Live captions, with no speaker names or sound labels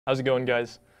How's it going,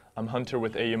 guys? I'm Hunter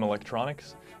with AEM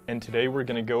Electronics, and today we're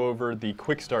going to go over the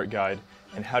quick start guide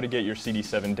and how to get your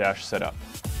CD7 dash set up.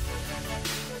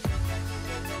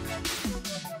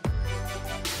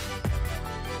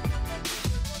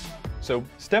 So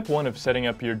step one of setting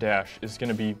up your dash is going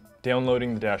to be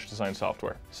downloading the DashDesign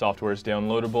software. Software is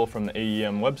downloadable from the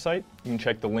AEM website. You can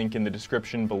check the link in the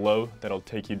description below. That'll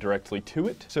take you directly to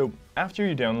it. So after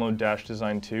you download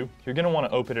DashDesign 2, you're going to want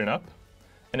to open it up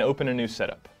and open a new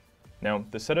setup. Now,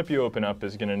 the setup you open up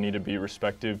is going to need to be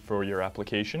respective for your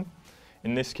application.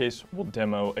 In this case, we'll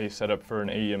demo a setup for an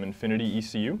AEM Infinity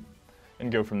ECU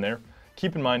and go from there.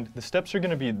 Keep in mind, the steps are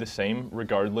going to be the same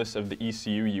regardless of the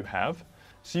ECU you have,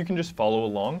 so you can just follow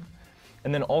along.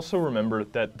 And then also remember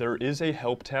that there is a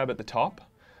help tab at the top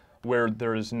where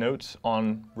there is notes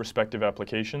on respective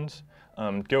applications.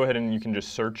 Go ahead and you can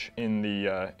just search in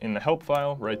the help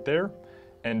file right there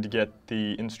and get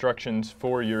the instructions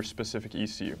for your specific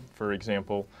ECU. For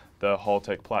example, the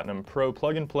Haltech Platinum Pro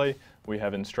plug-and play, we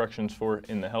have instructions for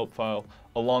in the help file,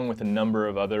 along with a number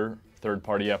of other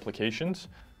third-party applications.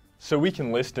 So we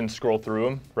can list and scroll through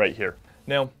them right here.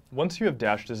 Now, once you have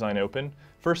DashDesign open,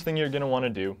 first thing you're going to want to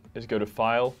do is go to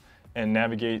File and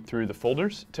navigate through the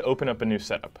folders to open up a new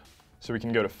setup. So we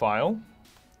can go to File,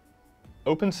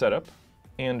 Open Setup,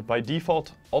 and by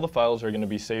default, all the files are going to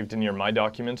be saved in your My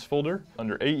Documents folder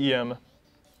under AEM,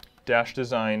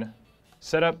 DashDesign,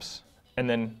 Setups, and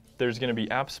then there's going to be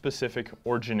app-specific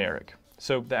or generic.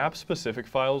 So the app-specific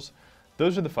files,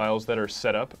 those are the files that are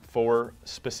set up for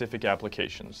specific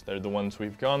applications. They're the ones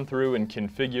we've gone through and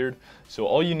configured, so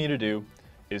all you need to do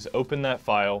is open that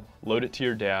file, load it to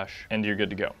your dash, and you're good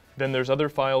to go. Then there's other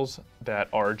files that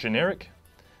are generic.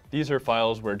 These are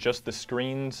files where just the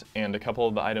screens and a couple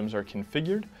of the items are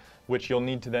configured, which you'll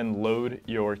need to then load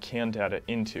your CAN data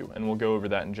into, and we'll go over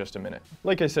that in just a minute.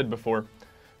 Like I said before,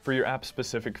 for your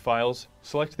app-specific files,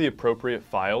 select the appropriate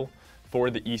file for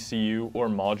the ECU or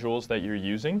modules that you're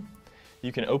using.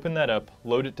 You can open that up,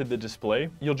 load it to the display.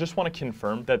 You'll just want to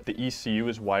confirm that the ECU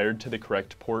is wired to the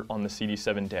correct port on the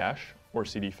CD7 dash or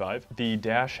CD5. The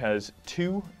dash has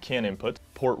two CAN inputs.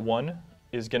 Port 1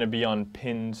 is going to be on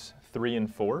pins 3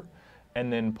 and 4,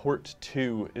 and then port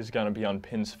 2 is going to be on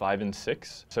pins 5 and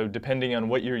 6. So depending on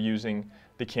what you're using,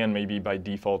 the CAN may be by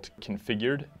default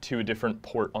configured to a different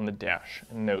port on the dash.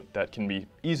 And note that can be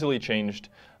easily changed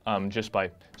just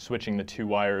by switching the two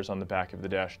wires on the back of the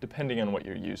dash, depending on what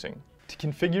you're using. To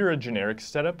configure a generic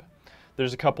setup,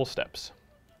 there's a couple steps.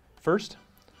 First,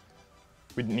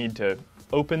 we need to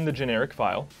open the generic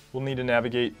file. We'll need to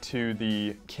navigate to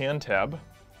the CAN tab,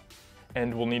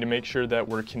 and we'll need to make sure that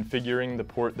we're configuring the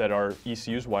port that our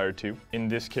ECU is wired to. In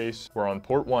this case, we're on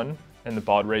port 1, and the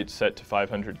baud rate's set to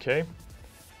 500K.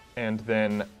 And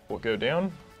then we'll go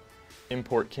down,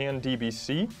 import CAN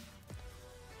DBC,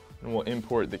 and we'll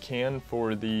import the CAN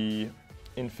for the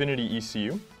Infinity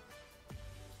ECU.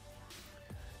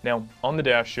 Now, on the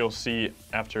dash, you'll see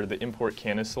after the import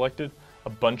CAN is selected, a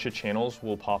bunch of channels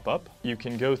will pop up. You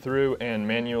can go through and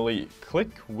manually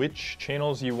click which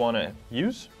channels you want to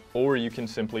use, or you can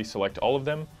simply select all of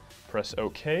them, press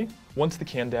OK. Once the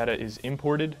CAN data is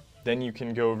imported, then you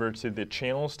can go over to the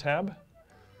Channels tab.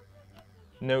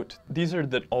 Note, these are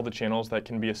all the channels that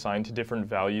can be assigned to different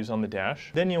values on the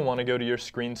dash. Then you'll want to go to your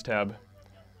Screens tab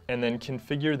and then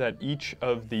configure that each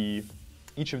of the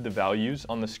values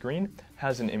on the screen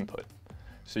has an input.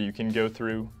 So you can go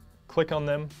through, click on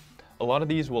them. A lot of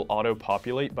these will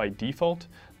auto-populate by default,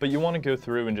 but you want to go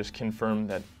through and just confirm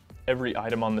that every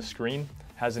item on the screen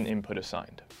has an input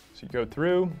assigned. So you go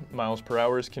through, miles per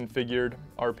hour is configured,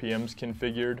 RPM's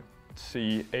configured. Let's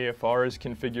see, AFR is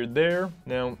configured there.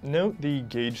 Now note the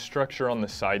gauge structure on the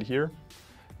side here.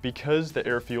 Because the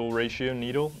air-fuel ratio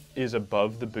needle is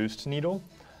above the boost needle,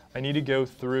 I need to go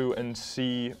through and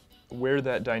see where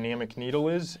that dynamic needle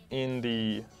is in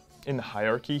the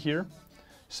hierarchy here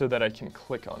so that I can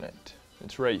click on it.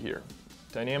 It's right here.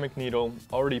 Dynamic needle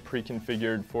already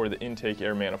pre-configured for the intake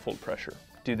air manifold pressure.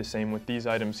 Do the same with these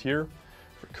items here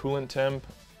for coolant temp,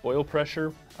 oil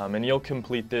pressure, and you'll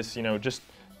complete this, just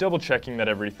double checking that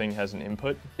everything has an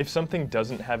input. If something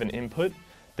doesn't have an input,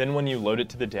 then when you load it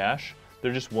to the dash,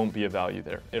 there just won't be a value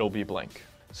there. It'll be blank.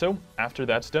 So after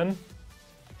that's done,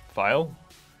 File,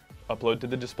 upload to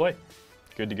the display.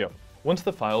 Good to go. Once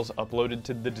the file's uploaded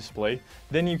to the display,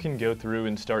 then you can go through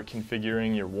and start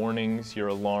configuring your warnings, your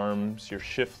alarms, your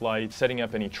shift lights, setting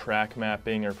up any track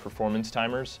mapping or performance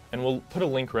timers. And we'll put a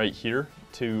link right here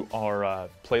to our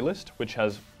playlist, which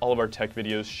has all of our tech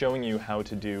videos showing you how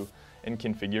to do and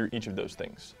configure each of those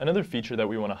things. Another feature that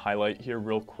we want to highlight here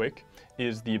real quick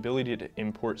is the ability to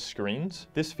import screens.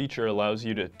 This feature allows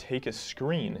you to take a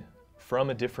screen from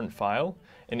a different file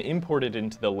and import it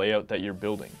into the layout that you're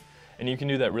building. And you can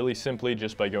do that really simply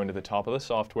just by going to the top of the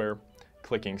software,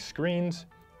 clicking Screens,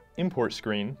 Import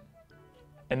Screen,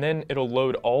 and then it'll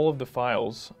load all of the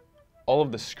files, all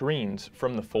of the screens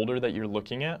from the folder that you're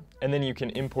looking at, and then you can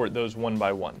import those one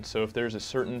by one. So if there's a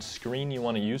certain screen you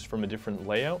want to use from a different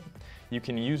layout, you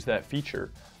can use that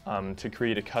feature to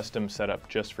create a custom setup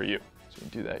just for you. So we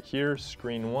do that here,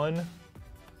 screen 1.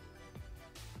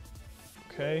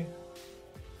 Okay,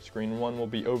 screen 1 will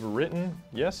be overwritten,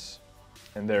 yes,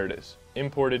 and there it is.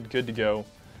 Imported, good to go.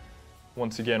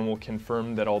 Once again, we'll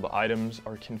confirm that all the items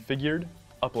are configured,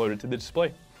 upload it to the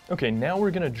display. Okay, now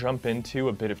we're gonna jump into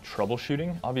a bit of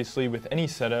troubleshooting. Obviously, with any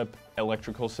setup,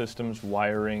 electrical systems,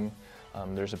 wiring,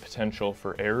 there's a potential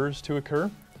for errors to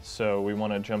occur. So we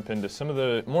wanna jump into some of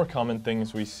the more common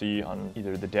things we see on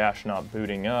either the dash not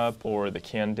booting up or the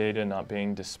CAN data not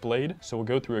being displayed. So we'll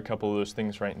go through a couple of those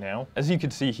things right now. As you can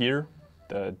see here,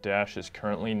 the dash is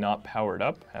currently not powered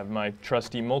up. I have my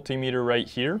trusty multimeter right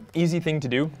here. Easy thing to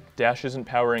do, dash isn't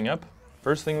powering up.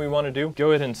 First thing we want to do,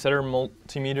 go ahead and set our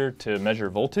multimeter to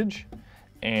measure voltage,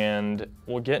 and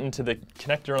we'll get into the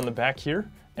connector on the back here,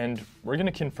 and we're going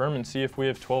to confirm and see if we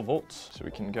have 12 volts. So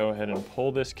we can go ahead and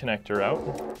pull this connector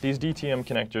out. These DTM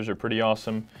connectors are pretty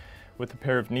awesome. With a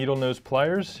pair of needle nose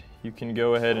pliers, you can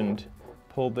go ahead and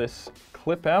pull this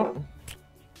clip out,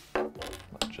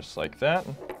 just like that.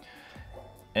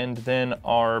 And then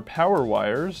our power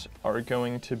wires are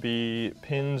going to be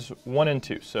pins 1 and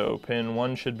 2. So pin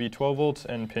 1 should be 12 volts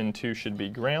and pin 2 should be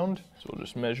ground. So we'll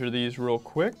just measure these real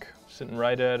quick. Sitting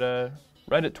right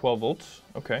at 12 volts.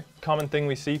 Okay. Common thing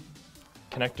we see,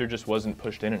 connector just wasn't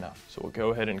pushed in enough. So we'll go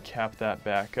ahead and cap that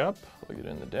back up, plug it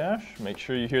in the dash, make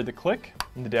sure you hear the click,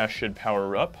 and the dash should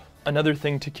power up. Another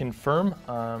thing to confirm,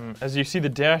 as you see, the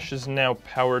dash is now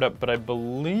powered up, but I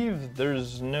believe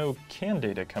there's no CAN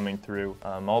data coming through.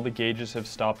 All the gauges have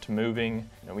stopped moving.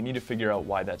 We need to figure out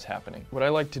why that's happening. What I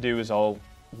like to do is I'll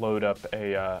load up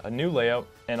a new layout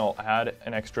and I'll add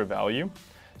an extra value.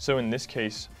 So in this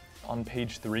case, on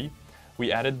page 3,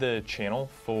 we added the channel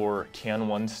for CAN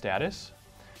 1 status.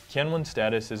 CAN 1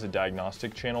 status is a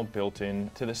diagnostic channel built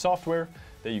into the software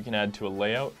that you can add to a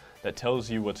layout that tells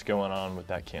you what's going on with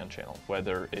that CAN channel,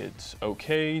 whether it's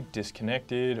okay,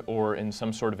 disconnected, or in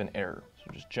some sort of an error.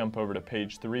 So just jump over to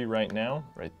page 3 right now,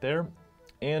 right there.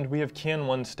 And we have CAN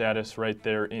 1 status right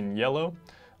there in yellow.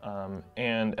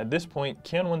 And at this point,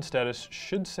 CAN 1 status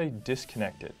should say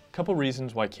disconnected. A couple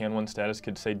reasons why CAN 1 status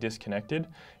could say disconnected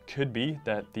could be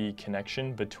that the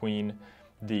connection between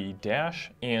the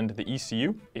dash and the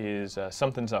ECU is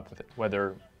something's up with it,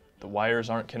 whether the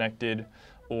wires aren't connected,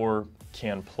 or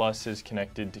CAN plus is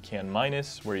connected to CAN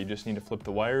minus, where you just need to flip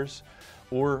the wires,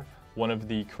 or one of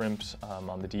the crimps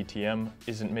on the DTM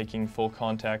isn't making full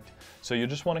contact. So you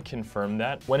just want to confirm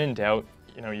that. When in doubt,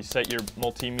 you set your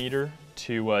multimeter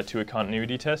to a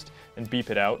continuity test and beep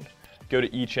it out. Go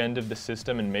to each end of the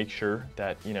system and make sure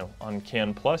that, on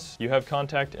CAN plus you have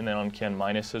contact, and then on CAN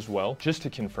minus as well, just to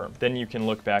confirm. Then you can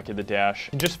look back at the dash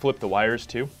and just flip the wires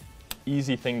too.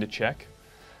 Easy thing to check.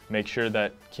 Make sure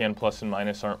that CAN plus and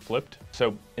minus aren't flipped.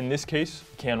 So in this case,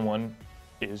 CAN 1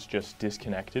 is just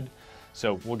disconnected.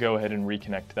 So we'll go ahead and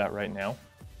reconnect that right now.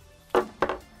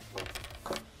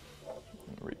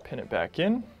 Repin it back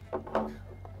in.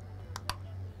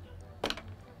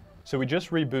 So we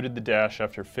just rebooted the dash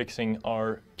after fixing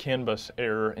our CAN bus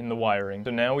error in the wiring.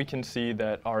 So now we can see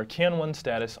that our CAN 1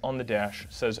 status on the dash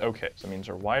says okay. So that means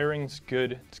our wiring's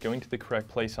good, it's going to the correct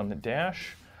place on the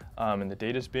dash, and the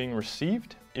data is being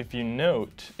received. If you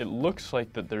note, it looks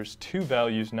like that there's 2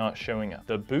 values not showing up.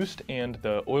 The boost and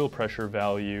the oil pressure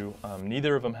value,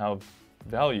 neither of them have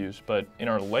values, but in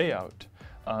our layout,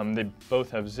 they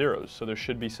both have zeros, so there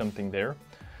should be something there.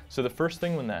 So the first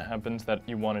thing when that happens that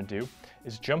you want to do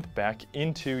is jump back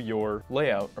into your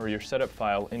layout or your setup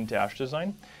file in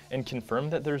DashDesign and confirm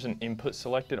that there's an input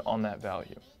selected on that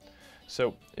value.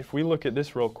 So if we look at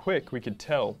this real quick, we could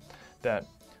tell that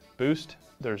boost,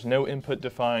 there's no input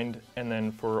defined, and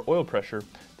then for oil pressure,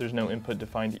 there's no input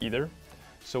defined either.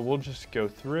 So we'll just go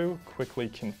through, quickly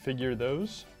configure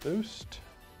those. Boost,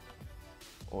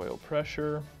 oil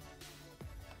pressure,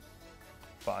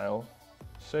 file,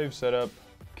 save setup,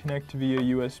 connect via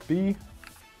USB,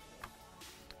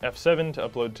 F7 to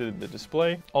upload to the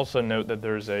display. Also note that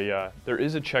there is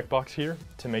a checkbox here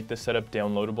to make the setup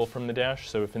downloadable from the dash,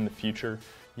 so if in the future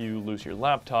you lose your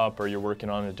laptop or you're working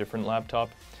on a different laptop,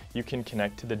 you can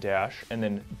connect to the dash and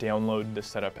then download the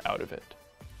setup out of it.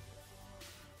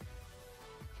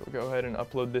 So we'll go ahead and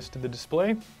upload this to the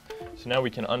display. So now we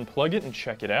can unplug it and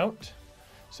check it out.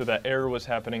 So that error was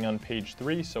happening on page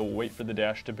 3, so we'll wait for the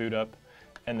dash to boot up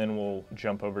and then we'll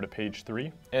jump over to page 3.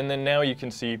 And then now you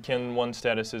can see CAN 1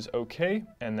 status is okay,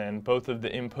 and then both of the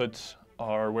inputs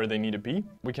are where they need to be.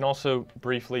 We can also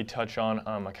briefly touch on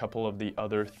a couple of the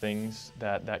other things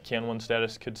that CAN 1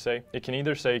 status could say. It can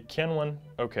either say CAN 1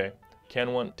 okay,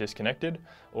 CAN 1 disconnected,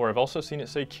 or I've also seen it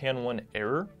say CAN 1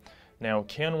 error. Now,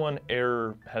 CAN 1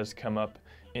 error has come up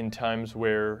in times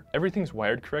where everything's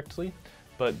wired correctly,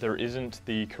 but there isn't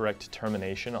the correct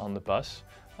termination on the bus.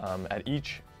 At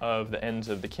each of the ends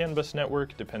of the CAN bus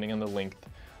network, depending on the length,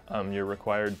 you're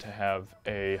required to have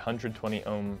a 120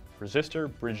 ohm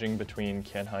resistor bridging between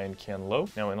CAN high and CAN low.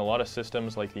 Now, in a lot of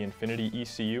systems like the Infinity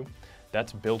ECU,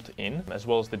 that's built in, as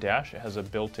well as the Dash. It has a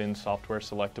built-in software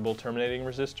selectable terminating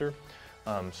resistor.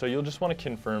 So you'll just want to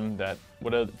confirm that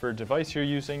whatever device you're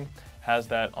using has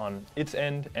that on its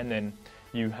end, and then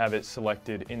you have it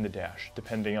selected in the Dash,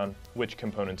 depending on which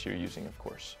components you're using, of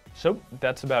course. So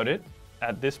that's about it.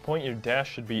 At this point, your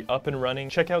Dash should be up and running.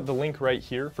 Check out the link right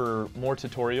here for more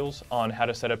tutorials on how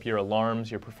to set up your alarms,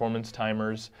 your performance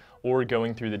timers, or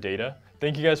going through the data.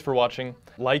 Thank you guys for watching.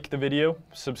 Like the video,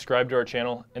 subscribe to our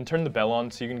channel, and turn the bell on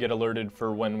so you can get alerted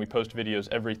for when we post videos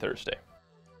every Thursday.